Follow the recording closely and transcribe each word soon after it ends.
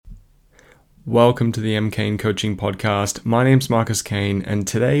Welcome to the M. Kane Coaching Podcast. My name's Marcus Kane, and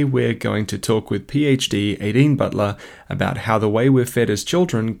today we're going to talk with PhD Éadaoin Butler about how the way we're fed as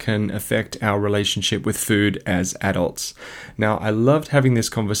children can affect our relationship with food as adults. Now, I loved having this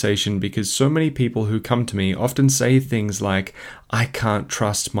conversation because so many people who come to me often say things like, I can't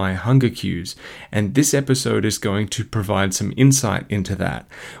trust my hunger cues, and this episode is going to provide some insight into that.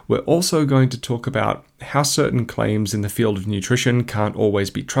 We're also going to talk about how certain claims in the field of nutrition can't always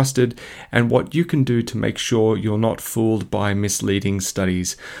be trusted, and what you can do to make sure you're not fooled by misleading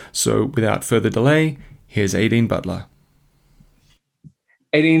studies. So without further delay, here's Éadaoin Butler.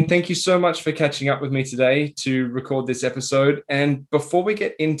 Éadaoin, thank you so much for catching up with me today to record this episode. And before we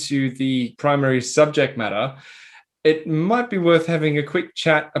get into the primary subject matter, it might be worth having a quick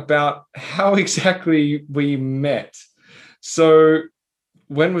chat about how exactly we met. So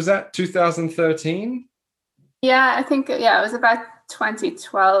when was that? 2013? Yeah, I think, it was about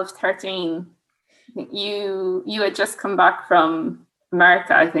 2012, 13. I think you had just come back from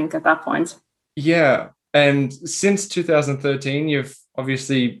America, I think, at that point. Yeah. And since 2013, you've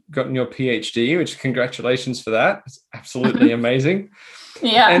obviously gotten your PhD, which congratulations for that. It's absolutely amazing.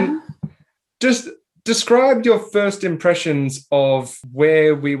 Yeah. And just describe your first impressions of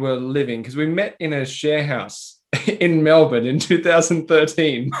where we were living, because we met in a share house in Melbourne in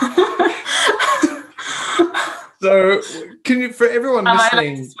 2013. So, can you, for everyone listening, am I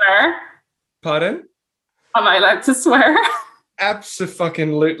allowed to swear? Pardon? Am I allowed to swear?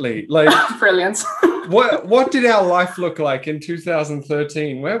 Absolutely. Like, brilliant. What did our life look like in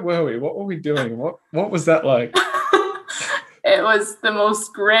 2013? Where were we? What were we doing? What was that like? It was the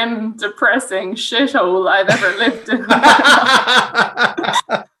most grim, depressing shithole I've ever lived in.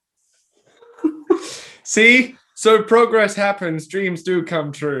 See? So progress happens, dreams do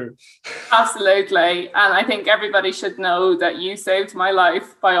come true. Absolutely. And I think everybody should know that you saved my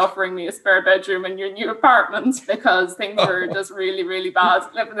life by offering me a spare bedroom in your new apartment, because things were just really, really bad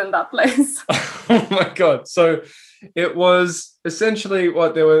living in that place. Oh my God. So it was essentially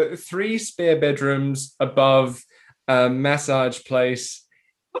there were 3 spare bedrooms above a massage place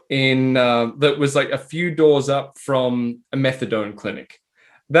that was like a few doors up from a methadone clinic.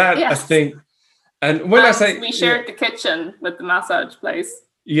 That, yes. I think. And when I say we shared the kitchen with the massage place.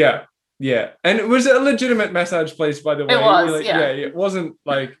 Yeah. And it was a legitimate massage place, by the way. It was, yeah. It wasn't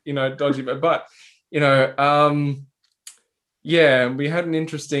like, dodgy, but we had an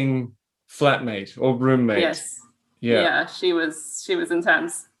interesting flatmate or roommate. Yes. Yeah, she was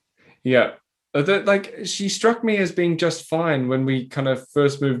intense. Yeah. She struck me as being just fine when we kind of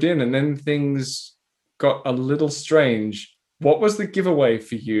first moved in, and then things got a little strange. What was the giveaway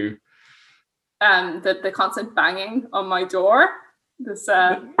for you? The constant banging on my door. This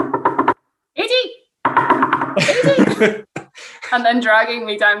Eddie, and then dragging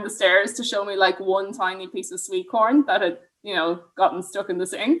me down the stairs to show me like one tiny piece of sweet corn that had, gotten stuck in the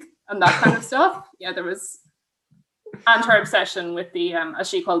sink and that kind of stuff. Yeah, there was, and her obsession with the, as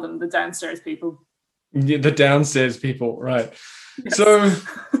she called them, the downstairs people. Yeah, the downstairs people, right? Yes. So,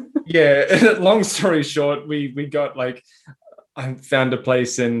 yeah. Long story short, we got I found a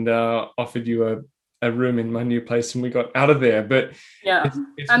place and offered you a room in my new place, and we got out of there. But yeah,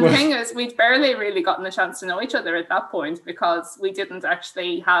 and the thing is, we'd barely really gotten a chance to know each other at that point, because we didn't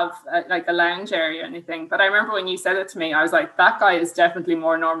actually have a lounge area or anything. But I remember when you said it to me, I was like, that guy is definitely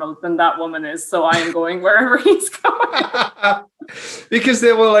more normal than that woman is, so I am going wherever he's going. Because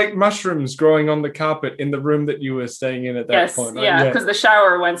there were mushrooms growing on the carpet in the room that you were staying in at that point. Right? Yeah, because the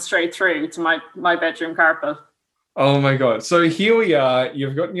shower went straight through to my bedroom carpet. Oh my God. So here we are,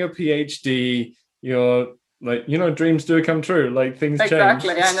 you've gotten your PhD, you're dreams do come true, things change.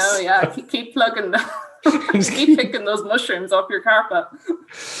 Exactly, I know, yeah. Keep plugging them. Keep picking those mushrooms off your carpet.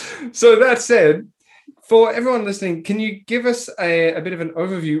 So that said, for everyone listening, can you give us a bit of an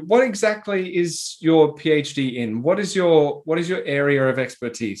overview? What exactly is your PhD in? What is your area of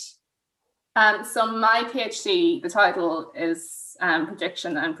expertise? So my PhD, the title is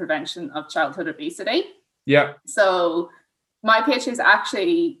Prediction and Prevention of Childhood Obesity. Yeah. So my PhD is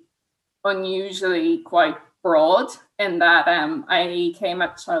actually unusually quite broad in that I came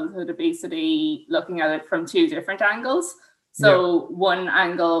at childhood obesity looking at it from 2 different angles. So one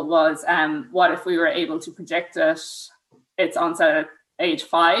angle was what if we were able to predict its onset at age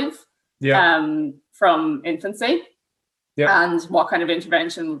 5 from infancy, and what kind of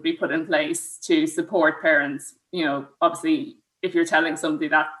intervention would be put in place to support parents. Obviously, if you're telling somebody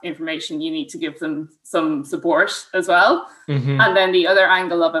that information, you need to give them some support as well. Mm-hmm. And then the other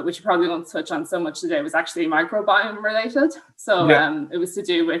angle of it, which you probably won't touch on so much today, was actually microbiome related. So it was to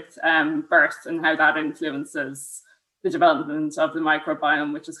do with birth and how that influences the development of the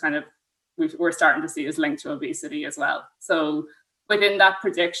microbiome, which is kind of we're starting to see is linked to obesity as well. So within that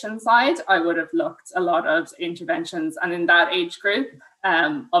prediction side, I would have looked a lot of interventions. And in that age group,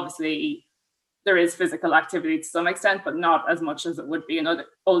 obviously, there is physical activity to some extent, but not as much as it would be in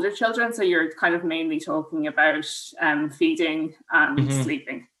older children. So you're kind of mainly talking about feeding and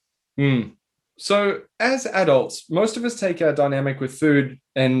sleeping. Mm. So as adults, most of us take our dynamic with food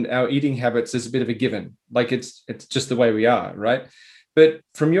and our eating habits as a bit of a given. Like it's just the way we are, right? But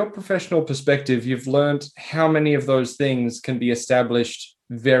from your professional perspective, you've learned how many of those things can be established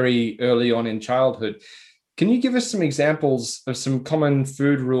very early on in childhood. Can you give us some examples of some common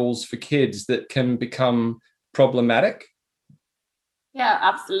food rules for kids that can become problematic? Yeah,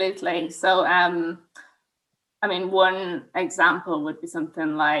 absolutely. So, I mean, one example would be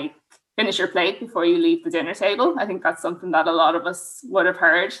something like finish your plate before you leave the dinner table. I think that's something that a lot of us would have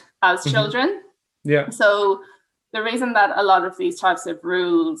heard as children. Yeah. So the reason that a lot of these types of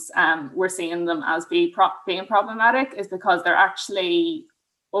rules, we're seeing them as being problematic is because they're actually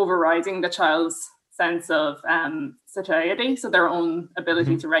overriding the child's sense of satiety, so their own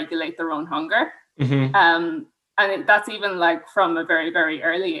ability to regulate their own hunger. And that's even like from a very, very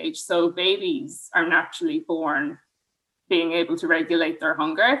early age. So babies are naturally born being able to regulate their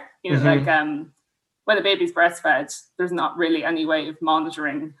hunger. You know, like when a baby's breastfed, there's not really any way of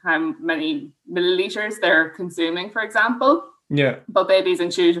monitoring how many milliliters they're consuming, for example. Yeah. But babies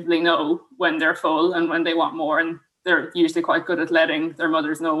intuitively know when they're full and when they want more, and they're usually quite good at letting their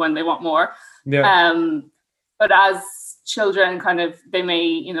mothers know when they want more. Yeah. But as children they may,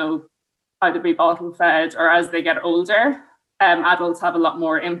 you know, either be bottle fed, or as they get older, adults have a lot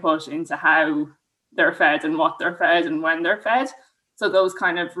more input into how they're fed and what they're fed and when they're fed. So those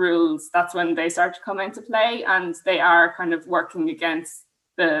kind of rules, that's when they start to come into play, and they are kind of working against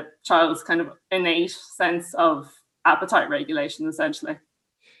the child's kind of innate sense of appetite regulation, essentially.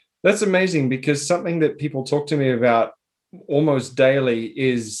 That's amazing, because something that people talk to me about almost daily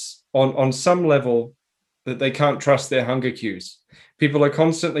is on some level that they can't trust their hunger cues. People are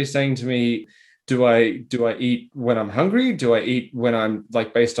constantly saying to me, do I eat when I'm hungry? Do I eat when I'm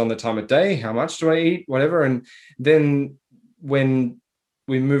like based on the time of day? How much do I eat? Whatever. And then when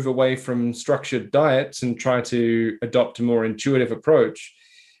we move away from structured diets and try to adopt a more intuitive approach,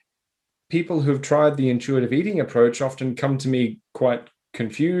 people who've tried the intuitive eating approach often come to me quite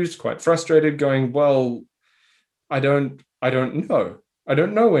confused, quite frustrated, going, well, I don't know. I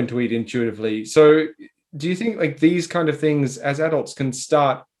don't know when to eat intuitively. So do you think like these kind of things as adults can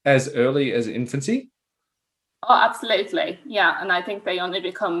start as early as infancy? Oh, absolutely. Yeah. And I think they only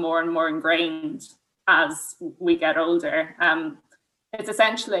become more and more ingrained as we get older. It's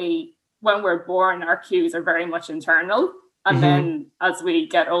essentially when we're born, our cues are very much internal. And then as we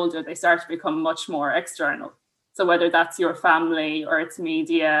get older, they start to become much more external. So whether that's your family or it's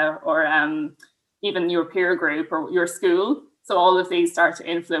media or even your peer group or your school. So all of these start to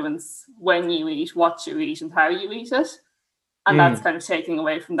influence when you eat, what you eat, and how you eat it. And that's kind of taking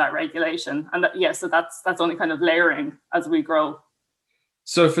away from that regulation. And so that's only kind of layering as we grow.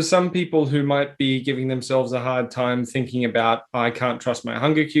 So for some people who might be giving themselves a hard time thinking about, I can't trust my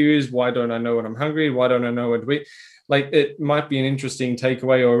hunger cues, why don't I know when I'm hungry? Why don't I know when to eat? Like, it might be an interesting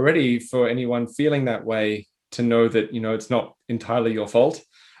takeaway already for anyone feeling that way, to know that, you know, it's not entirely your fault.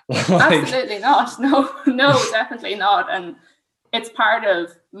 Absolutely not. No, definitely not. And it's part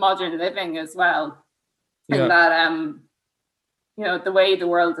of modern living as well. Yeah. In that, you know, the way the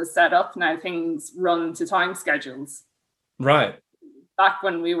world is set up now, things run to time schedules. Right. Back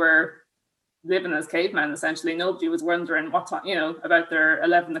when we were living as cavemen, essentially, nobody was wondering what time, you know, about their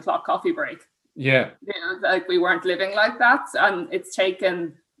 11 o'clock coffee break. Yeah. You know, like we weren't living like that. And it's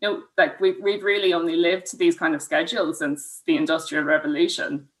taken, you know, like we've really only lived to these kind of schedules since the Industrial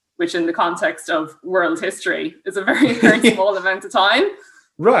Revolution, which in the context of world history is a very, very small amount of time.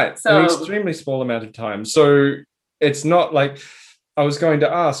 Right. So, an extremely small amount of time. So it's not like, I was going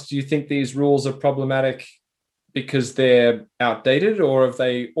to ask, do you think these rules are problematic because they're outdated, or have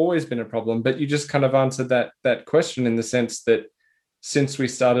they always been a problem? But you just kind of answered that question in the sense that since we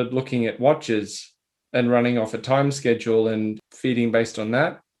started looking at watches and running off a time schedule and feeding based on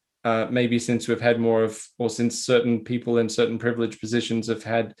that, maybe since we've had more of, or since certain people in certain privileged positions have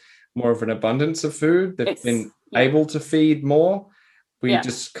had more of an abundance of food, they've been able to feed more. We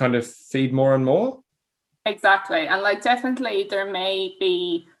just kind of feed more and more. Exactly. And like, definitely there may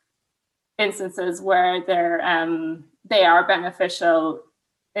be instances where they are beneficial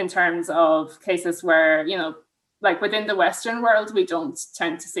in terms of cases where, you know, like within the Western world, we don't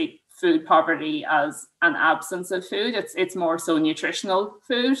tend to see food poverty as an absence of food. It's more so nutritional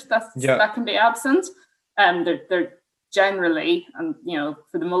food that can be absent. There generally, and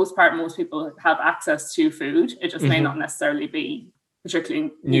for the most part, most people have access to food. It just may not necessarily be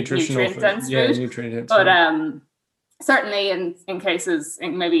particularly nutrient dense food. Nutrient dense. But certainly in cases,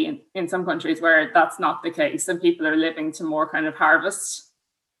 maybe in some countries where that's not the case, and people are living to more kind of harvest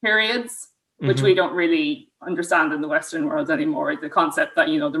periods, which we don't really understand in the Western world anymore. The concept that,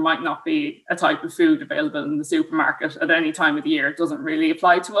 there might not be a type of food available in the supermarket at any time of the year doesn't really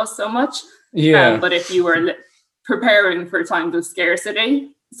apply to us so much. Yeah. But if you were preparing for times of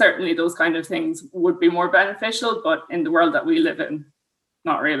scarcity, certainly those kind of things would be more beneficial. But in the world that we live in,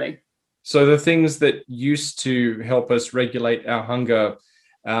 not really. So the things that used to help us regulate our hunger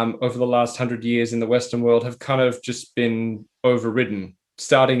over the last 100 years in the Western world have kind of just been overridden,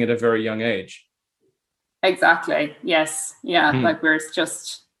 starting at a very young age. Exactly. Yes. Yeah. Like we're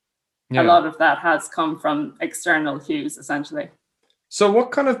just, a lot of that has come from external cues, essentially. So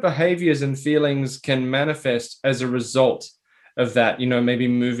what kind of behaviors and feelings can manifest as a result of that, maybe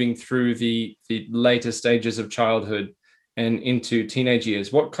moving through the later stages of childhood and into teenage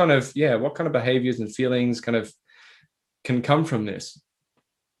years? What kind of behaviors and feelings kind of can come from this?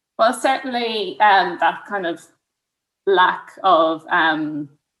 Well, certainly that kind of lack of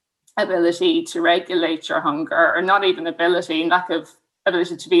ability to regulate your hunger, or not even lack of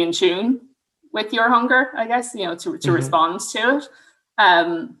ability to be in tune with your hunger, I guess, to respond to it.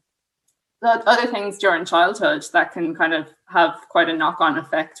 The other things during childhood that can kind of have quite a knock-on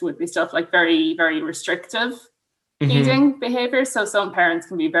effect would be stuff like very, very restrictive feeding behavior. So some parents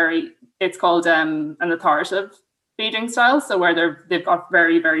can be it's called an authoritative feeding style. So where they've got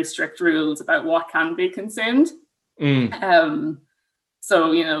very, very strict rules about what can be consumed.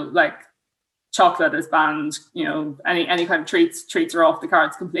 So, like chocolate is banned, any kind of treats are off the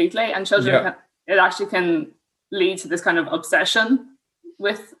cards completely. And children, it actually can lead to this kind of obsession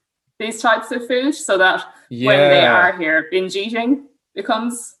with these types of food, so that when they are here, binge eating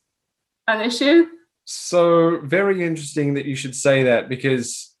becomes an issue. So very interesting that you should say that,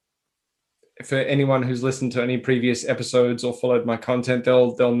 because for anyone who's listened to any previous episodes or followed my content,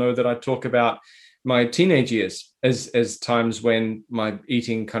 they'll know that I talk about my teenage years as times when my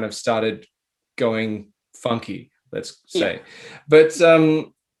eating kind of started going funky, let's say. But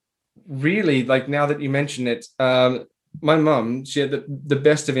really, like, now that you mention it, my mum, she had the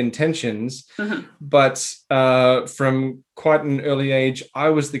best of intentions, but from quite an early age, I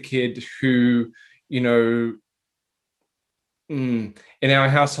was the kid who, in our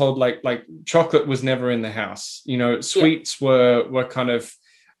household, like chocolate was never in the house. Sweets were kind of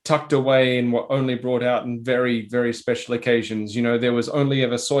tucked away and were only brought out in very, very special occasions. There was only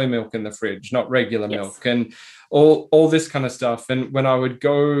ever soy milk in the fridge, not regular milk, and all this kind of stuff. And when I would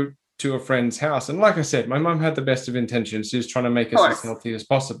go to a friend's house, and like I said, my mum had the best of intentions. She was trying to make us as healthy as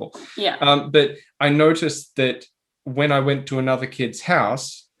possible. But I noticed that when I went to another kid's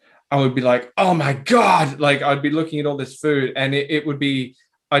house, I would be like, oh my God, like I'd be looking at all this food, and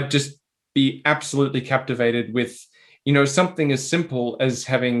I'd just be absolutely captivated with, something as simple as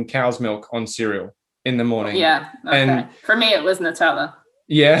having cow's milk on cereal in the morning. Yeah. Okay. And for me, it was Nutella.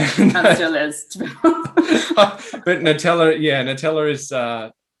 Yeah. And still is. But Nutella is,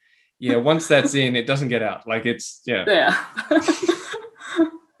 once that's in, it doesn't get out. Like it's, Yeah.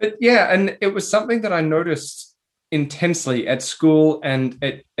 But and it was something that I noticed intensely at school and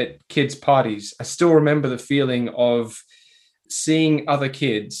at kids' parties. I still remember the feeling of seeing other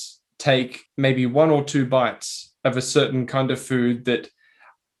kids take maybe one or two bites of a certain kind of food that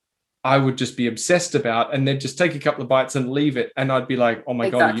I would just be obsessed about, and then just take a couple of bites and leave it. And I'd be like, oh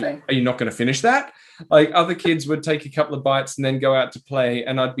my God, are you not going to finish that? Like other kids would take a couple of bites and then go out to play.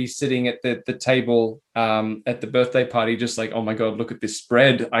 And I'd be sitting at the table at the birthday party, just like, oh my God, look at this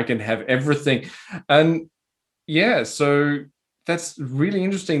spread. I can have everything. And so that's really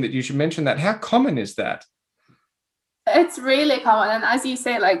interesting that you should mention that. How common is that? It's really common. And as you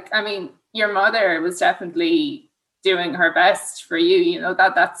say, your mother was definitely doing her best for you,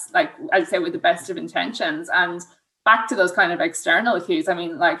 that's like, I'd say, with the best of intentions. And back to those kind of external cues,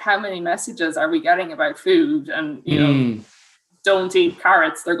 how many messages are we getting about food? And don't eat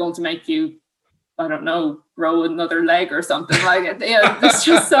carrots, they're going to make you, I don't know, grow another leg or something. Like there's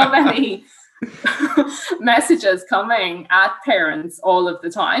just so many messages coming at parents all of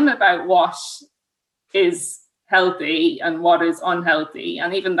the time about what is healthy and what is unhealthy.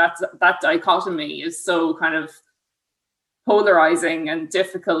 And even that dichotomy is so kind of polarizing and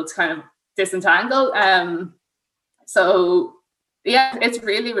difficult to kind of disentangle. So it's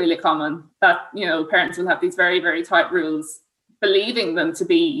really, really common that, parents will have these very, very tight rules, believing them to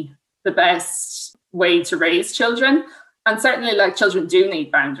be the best way to raise children. And certainly, children do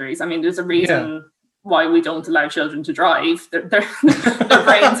need boundaries. There's a reason why we don't allow children to drive. Their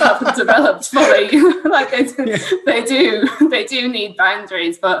brains haven't developed fully. Like they do need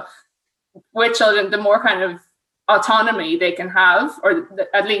boundaries, but with children, the more kind of autonomy they can have, or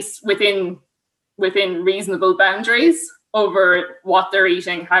at least within reasonable boundaries over what they're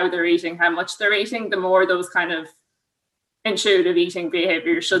eating, how they're eating, how much they're eating, the more those kind of intuitive eating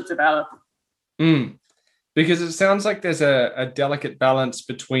behaviors should develop. Because it sounds like there's a delicate balance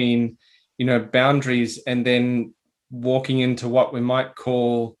between, boundaries and then walking into what we might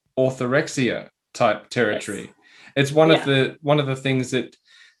call orthorexia type territory. Yes. It's one of the things that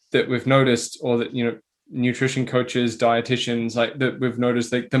we've noticed, or that, nutrition coaches, dietitians, like that we've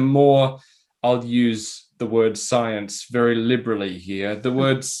noticed, like the more, I'll use the word science very liberally here, the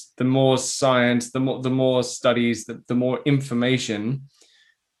more science, the more studies, the more information,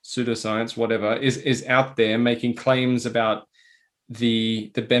 pseudoscience, whatever, is out there making claims about the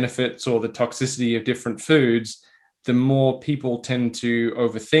benefits or the toxicity of different foods, the more people tend to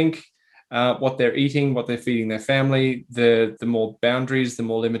overthink what they're eating, what they're feeding their family, the more boundaries, the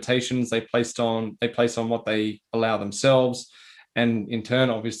more limitations they place on what they allow themselves, and in turn,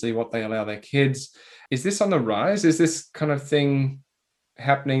 obviously, what they allow their kids. Is this on the rise? Is this kind of thing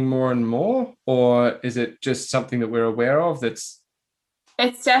happening more and more, or is it just something that we're aware of? It's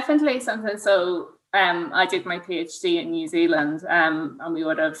definitely something. So I did my PhD in New Zealand, and we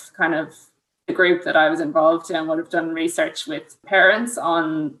would have the group that I was involved in would have done research with parents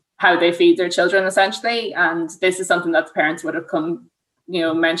on how they feed their children, essentially. And this is something that the parents would have come,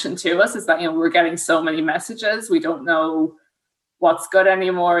 mentioned to us, is that, we're getting so many messages. We don't know what's good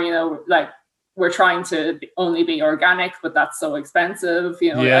anymore. Like we're trying to only be organic, but that's so expensive,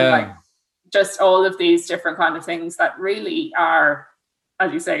 and like just all of these different kind of things that really are,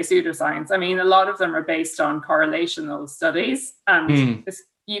 as you say, pseudoscience. I mean, a lot of them are based on correlational studies, and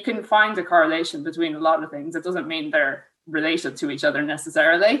you can find a correlation between a lot of things. It doesn't mean they're related to each other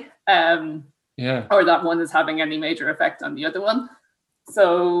necessarily, or that one is having any major effect on the other one.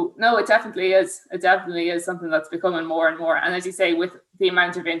 So no, it definitely is something that's becoming more and more. And as you say, with the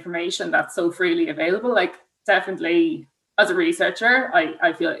amount of information that's so freely available, like definitely as a researcher,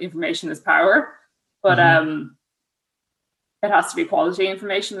 I feel information is power, but it has to be quality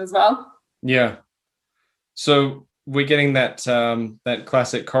information as well. Yeah. So we're getting that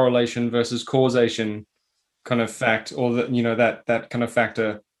classic correlation versus causation kind of fact, or that kind of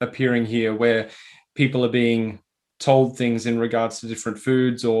factor appearing here, where people are being told things in regards to different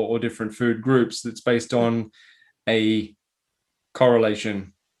foods or different food groups that's based on a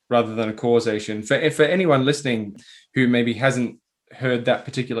correlation rather than a causation. For anyone listening who maybe hasn't heard that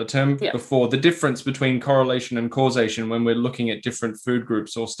particular term before, the difference between correlation and causation when we're looking at different food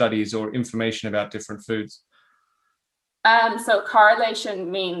groups or studies or information about different foods. So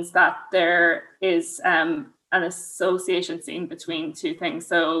correlation means that there is an association seen between two things.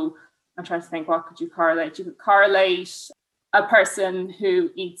 So I'm trying to think, what could you correlate? You could correlate a person who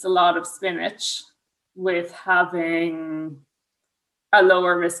eats a lot of spinach with having a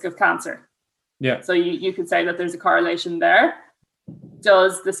lower risk of cancer. Yeah. So you could say that there's a correlation there.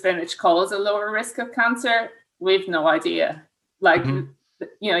 Does the spinach cause a lower risk of cancer? We've no idea. Like,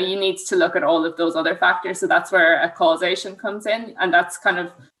 you need to look at all of those other factors. So that's where a causation comes in. And that's kind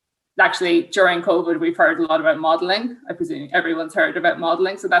of, actually, during COVID, we've heard a lot about modeling. I presume everyone's heard about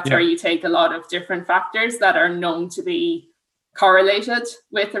modeling. So that's where you take a lot of different factors that are known to be correlated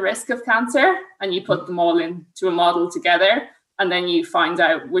with the risk of cancer, and you put them all into a model together. And then you find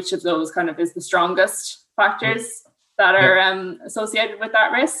out which of those kind of is the strongest factors that are associated with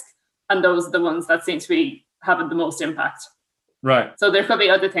that risk. And those are the ones that seem to be having the most impact. Right. So there could be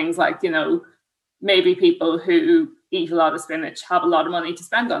other things like, maybe people who eat a lot of spinach have a lot of money to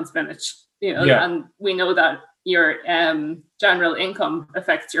spend on spinach, and we know that your general income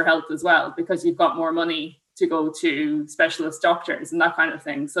affects your health as well, because you've got more money to go to specialist doctors and that kind of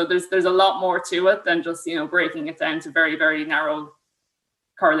thing. So there's a lot more to it than just, breaking it down to very, very narrow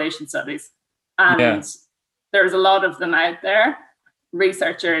correlation studies. And there's a lot of them out there.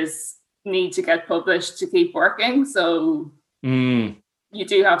 Researchers need to get published to keep working. So you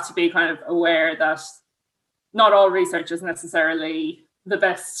do have to be kind of aware that not all research is necessarily the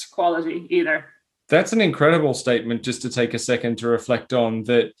best quality either. That's an incredible statement, just to take a second to reflect on,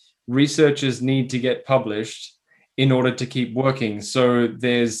 that researchers need to get published in order to keep working. So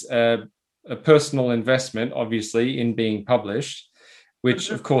there's a personal investment, obviously, in being published,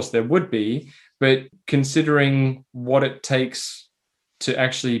 which of course there would be, but considering what it takes to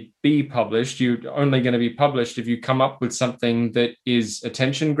actually be published, you're only going to be published if you come up with something that is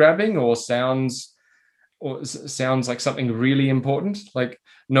attention grabbing or sounds or sounds like something really important. Like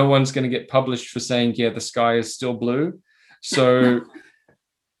no one's going to get published for saying, yeah, the sky is still blue. So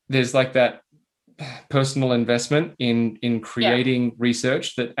there's like that personal investment in creating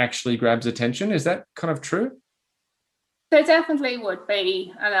research that actually grabs attention. Is that kind of true? There definitely would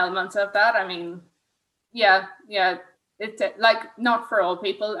be an element of that. I mean, yeah. It's like not for all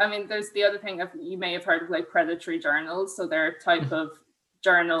people. I mean, there's the other thing of, you may have heard of like predatory journals. So they're type of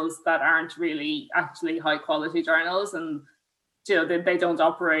journals that aren't really actually high quality journals, and they don't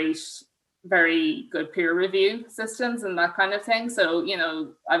operate very good peer review systems and that kind of thing. So,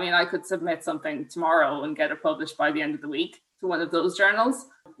 I mean, I could submit something tomorrow and get it published by the end of the week to one of those journals.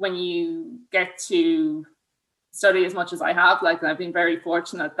 When you get to study as much as I have, like, I've been very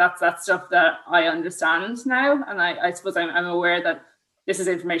fortunate, that's stuff that I understand now. And I suppose I'm aware that this is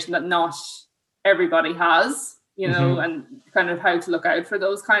information that not everybody has, and kind of how to look out for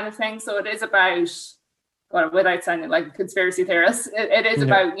those kind of things. So it is about, well, without sounding like a conspiracy theorist, it is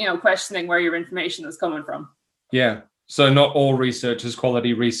about, questioning where your information is coming from. Yeah. So not all research is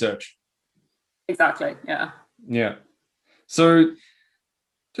quality research. Exactly. Yeah. Yeah. So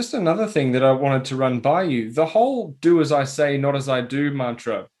just another thing that I wanted to run by you, the whole do as I say, not as I do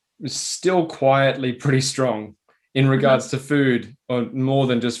mantra is still quietly pretty strong in regards to food, or more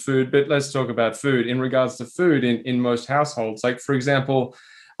than just food, but let's talk about food. In regards to food in most households, like, for example,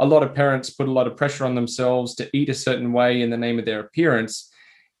 a lot of parents put a lot of pressure on themselves to eat a certain way in the name of their appearance,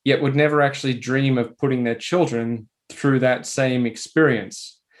 yet would never actually dream of putting their children through that same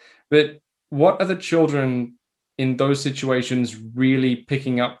experience. But what are the children in those situations really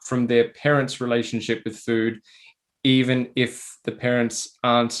picking up from their parents' relationship with food, even if the parents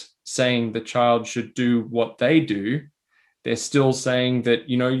aren't saying the child should do what they do? They're still saying that,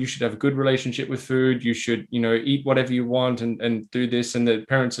 you should have a good relationship with food. You should, eat whatever you want and do this. And the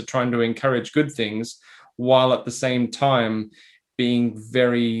parents are trying to encourage good things while at the same time being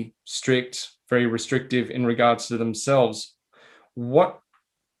very strict, very restrictive in regards to themselves. What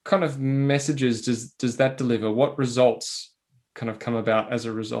kind of messages does that deliver? What results kind of come about as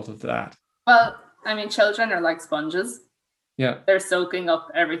a result of that? Well, I mean, children are like sponges. Yeah. They're soaking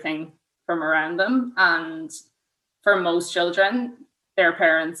up everything from around them. And for most children, their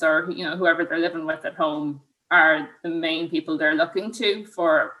parents or, whoever they're living with at home are the main people they're looking to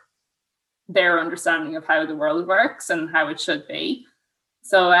for their understanding of how the world works and how it should be.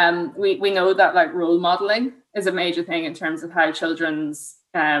 So we know that like role modeling is a major thing in terms of how children's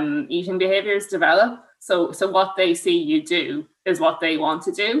eating behaviors develop. So what they see you do is what they want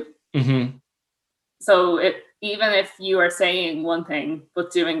to do. Mm-hmm. So even if you are saying one thing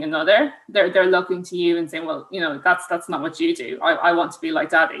but doing another, they're looking to you and saying, well, that's not what you do. I want to be like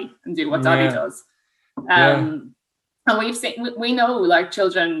daddy and do what daddy does. And we know like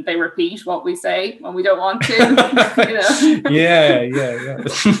children, they repeat what we say when we don't want to. Yeah.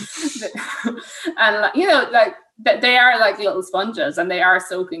 And like they are like little sponges, and they are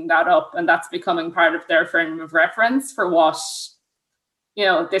soaking that up, and that's becoming part of their frame of reference for what,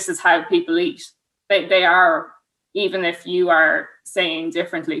 this is how people eat. They are, even if you are saying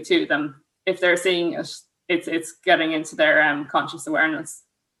differently to them, if they're seeing it, it's getting into their conscious awareness.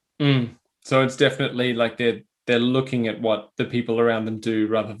 So it's definitely like they're looking at what the people around them do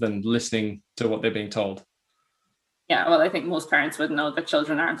rather than listening to what they're being told. Yeah, well, I think most parents would know that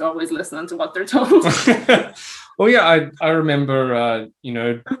children aren't always listening to what they're told. Well, yeah, I remember,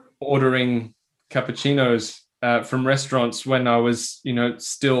 ordering cappuccinos from restaurants when I was,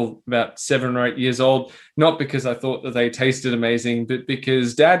 still about 7 or 8 years old, not because I thought that they tasted amazing, but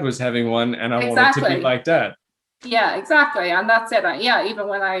because Dad was having one and I wanted to be like Dad. Yeah, exactly. And that's it. Yeah, even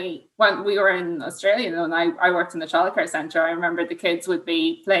when we were in Australia and I worked in the childcare centre, I remember the kids would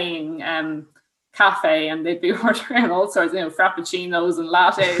be playing cafe, and they'd be ordering all sorts, frappuccinos and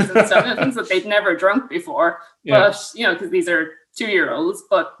lattes and stuff, things that they'd never drunk before. Yeah. But, because these are 2-year-olds,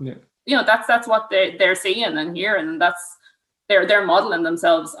 but that's what they're seeing and hearing, and that's they're modeling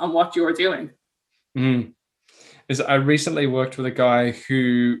themselves on what you're doing. I recently worked with a guy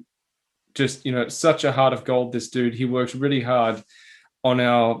who just, such a heart of gold, this dude. He worked really hard on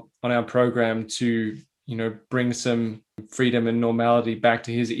our program to, bring some freedom and normality back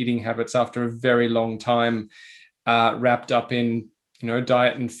to his eating habits after a very long time, wrapped up in,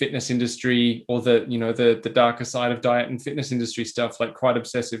 diet and fitness industry, or the darker side of diet and fitness industry stuff, like quite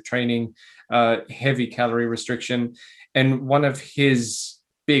obsessive training, heavy calorie restriction. And one of his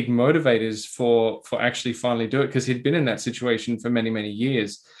big motivators for actually finally do it, because he'd been in that situation for many, many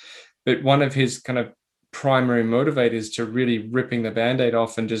years, but one of his kind of primary motivators to really ripping the Band-Aid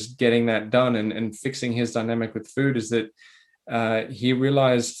off and just getting that done and fixing his dynamic with food is that he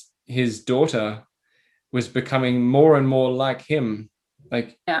realized his daughter was becoming more and more like him,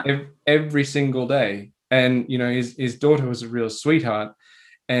 like every single day. And, you know, his daughter was a real sweetheart.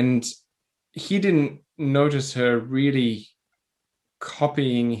 And he didn't notice her really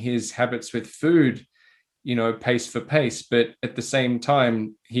copying his habits with food, you know, pace for pace. But at the same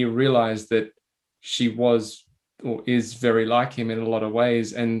time, he realized that she was or is very like him in a lot of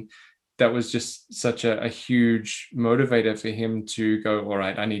ways. And that was just such a huge motivator for him to go, all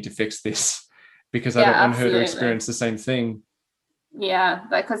right, I need to fix this because I don't want her to experience the same thing. Yeah,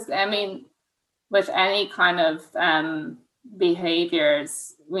 because I mean, with any kind of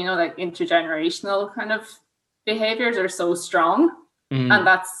behaviors, we know like intergenerational kind of behaviors are so strong. And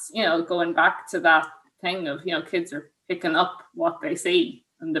that's, you know, going back to that thing of, you know, kids are picking up what they see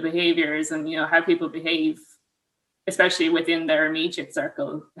and the behaviors and, you know, how people behave, especially within their immediate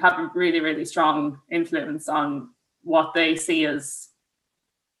circle, have a really, really strong influence on what they see as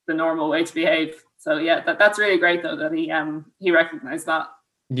the normal way to behave. So yeah, that's really great though that he recognized that.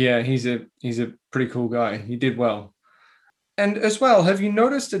 Yeah, he's a pretty cool guy. He did well. And as well, have you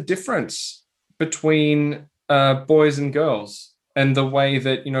noticed a difference between boys and girls and the way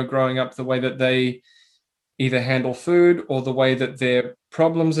that, you know, growing up, the way that they either handle food or the way that their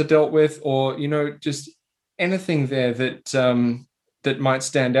problems are dealt with, or, you know, just anything there that that might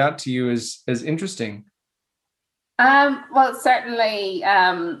stand out to you as interesting? Well, certainly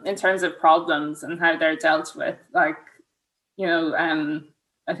in terms of problems and how they're dealt with, like, you know,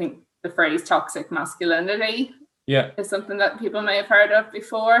 I think the phrase toxic masculinity is something that people may have heard of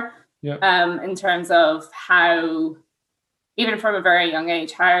before. In terms of how, even from a very young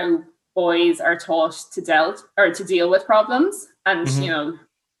age, how boys are taught to deal with problems. And, you know,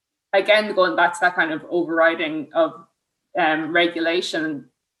 again, going back to that kind of overriding of regulation,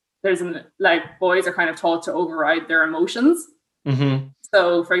 there's like boys are kind of taught to override their emotions.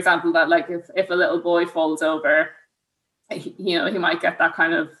 So, for example, that like if a little boy falls over, you know, he might get that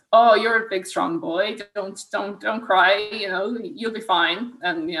kind of, oh, you're a big strong boy, don't cry, you know, you'll be fine,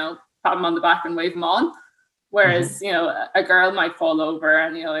 and, you know, pat him on the back and wave him on. Whereas, you know, a girl might fall over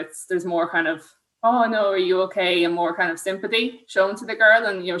and, you know, there's more kind of, oh no, are you okay, and more kind of sympathy shown to the girl,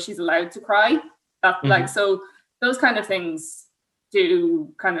 and, you know, she's allowed to cry. That like, so those kind of things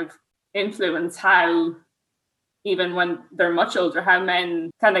do kind of influence how, even when they're much older, how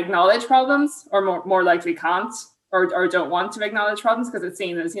men can acknowledge problems, or more likely can't, or don't want to acknowledge problems, because it's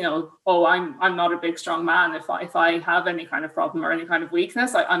seen as, you know, oh, I'm not a big strong man if I have any kind of problem or any kind of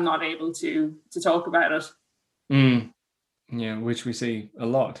weakness, I'm not able to talk about it. Yeah, which we see a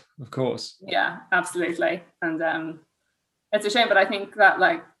lot, of course. Yeah, absolutely. And it's a shame, but I think that,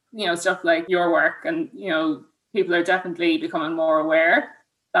 like, you know, stuff like your work, and, you know, people are definitely becoming more aware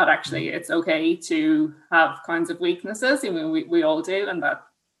that actually it's okay to have kinds of weaknesses. I mean, we all do, and that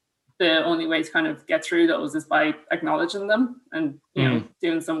the only way to kind of get through those is by acknowledging them and, you know,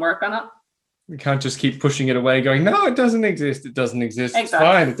 doing some work on it. We can't just keep pushing it away going, no, it doesn't exist. It doesn't exist. Exactly.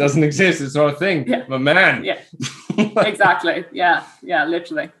 It's fine. It doesn't exist. It's not a thing. Yeah. I'm a man. Yeah, exactly. Yeah,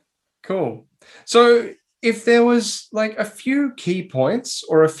 literally. Cool. So if there was like a few key points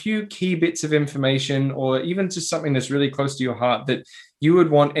or a few key bits of information, or even just something that's really close to your heart that you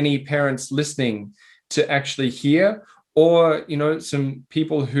would want any parents listening to actually hear, or, you know, some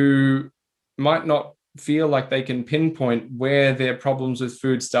people who might not feel like they can pinpoint where their problems with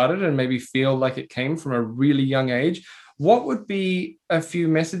food started and maybe feel like it came from a really young age, what would be a few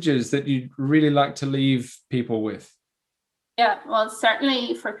messages that you'd really like to leave people with? Yeah, well,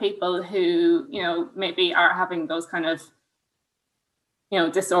 certainly for people who, you know, maybe are having those kind of, you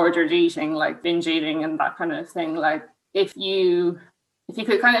know, disordered eating, like binge eating and that kind of thing, like if you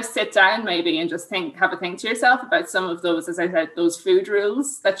could kind of sit down maybe and just have a think to yourself about some of those, as I said, those food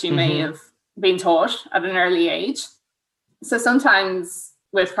rules that you may have been taught at an early age. So sometimes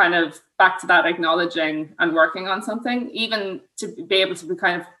with kind of back to that acknowledging and working on something, even to be able to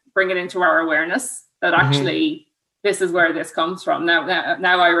kind of bring it into our awareness that actually this is where this comes from. Now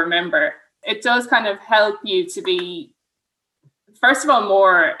I remember, it does kind of help you to be, first of all,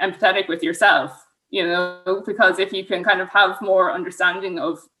 more empathetic with yourself, you know, because if you can kind of have more understanding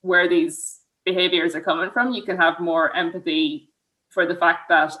of where these behaviors are coming from, you can have more empathy for the fact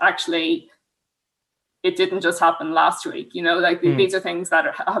that actually it didn't just happen last week, you know, like these are things that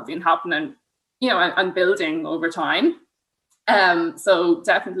have been happening, you know, and building over time. So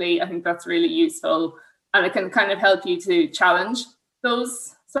definitely, I think that's really useful, and it can kind of help you to challenge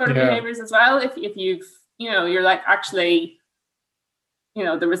those sort of behaviors as well. If you've, you know, you're like, actually, you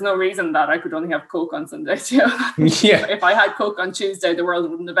know, there was no reason that I could only have Coke on Sunday. You know? If I had Coke on Tuesday, the world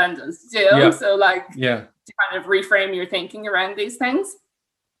wouldn't have ended. You know? So like, to kind of reframe your thinking around these things.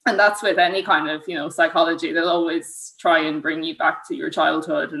 And that's with any kind of, psychology. They'll always try and bring you back to your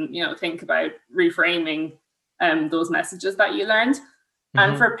childhood and, think about reframing those messages that you learned. Mm-hmm.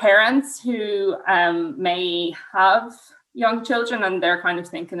 And for parents who may have young children and they're kind of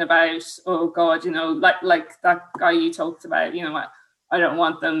thinking about, oh God, like that guy you talked about, I don't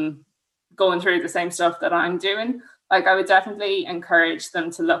want them going through the same stuff that I'm doing. Like, I would definitely encourage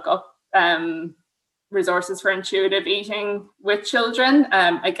them to look up resources for intuitive eating with children.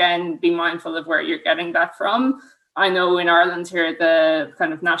 Again, be mindful of where you're getting that from. I know in Ireland here, the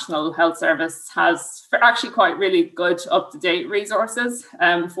kind of National Health Service has actually quite really good up-to-date resources for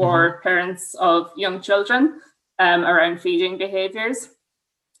mm-hmm. parents of young children around feeding behaviours.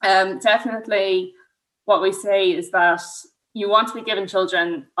 Definitely what we say is that you want to be giving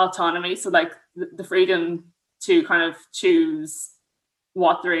children autonomy, so like the freedom to kind of choose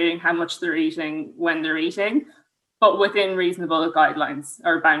what they're eating, how much they're eating, when they're eating, but within reasonable guidelines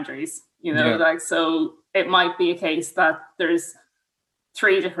or boundaries, so it might be a case that there's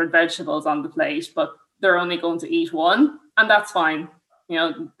 3 different vegetables on the plate, but they're only going to eat one, and that's fine.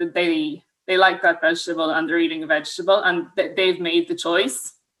 They like that vegetable and they're eating a vegetable and they've made the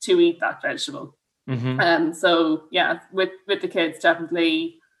choice to eat that vegetable. Mm-hmm. So yeah, with the kids,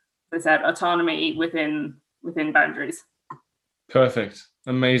 definitely, as I said, autonomy within boundaries. Perfect.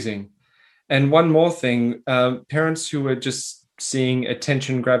 Amazing. And one more thing, parents who are just seeing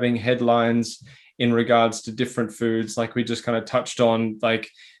attention-grabbing headlines in regards to different foods, like we just kind of touched on, like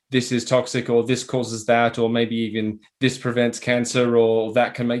this is toxic or this causes that, or maybe even this prevents cancer or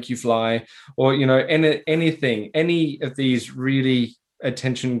that can make you fly, or, anything, any of these really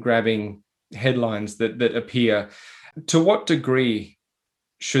attention-grabbing headlines that appear. To what degree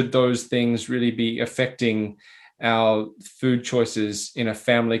should those things really be affecting our food choices in a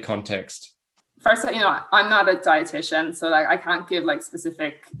family context? First, I'm not a dietitian, so like I can't give like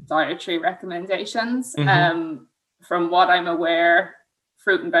specific dietary recommendations. Mm-hmm. From what I'm aware,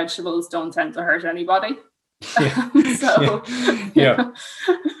 fruit and vegetables don't tend to hurt anybody. Yeah. So yeah.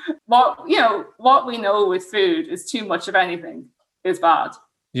 What we know with food is too much of anything is bad.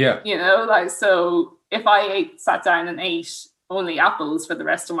 Yeah. So if I sat down and ate only apples for the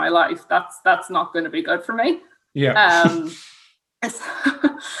rest of my life, that's not going to be good for me. Yeah.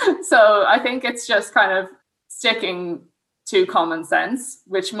 So I think it's just kind of sticking to common sense,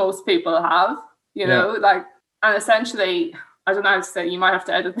 which most people have, and essentially, I don't know how to say, you might have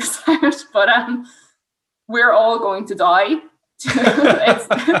to edit this out, but we're all going to die.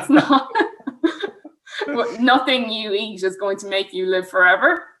 It's not, nothing you eat is going to make you live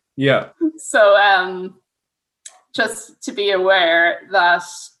forever. Yeah. So just to be aware that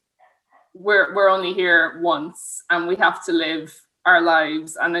we're only here once and we have to live our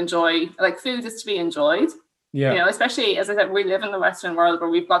lives and enjoy, like, food is to be enjoyed. Yeah. Especially, as I said, we live in the Western world where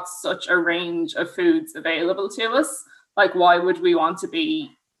we've got such a range of foods available to us. Like, why would we want to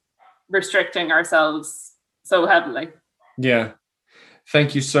be restricting ourselves so heavily? Yeah.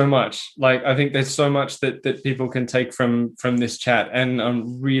 Thank you so much. Like, I think there's so much that people can take from this chat, and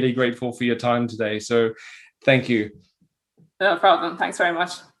I'm really grateful for your time today. So thank you. No problem. Thanks very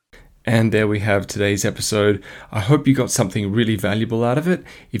much. And there we have today's episode. I hope you got something really valuable out of it.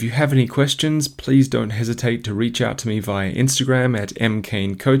 If you have any questions, please don't hesitate to reach out to me via Instagram at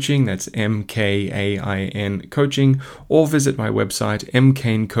mkanecoaching, that's MKAIN coaching, or visit my website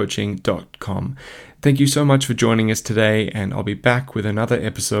mkanecoaching.com. Thank you so much for joining us today, and I'll be back with another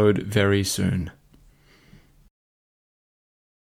episode very soon.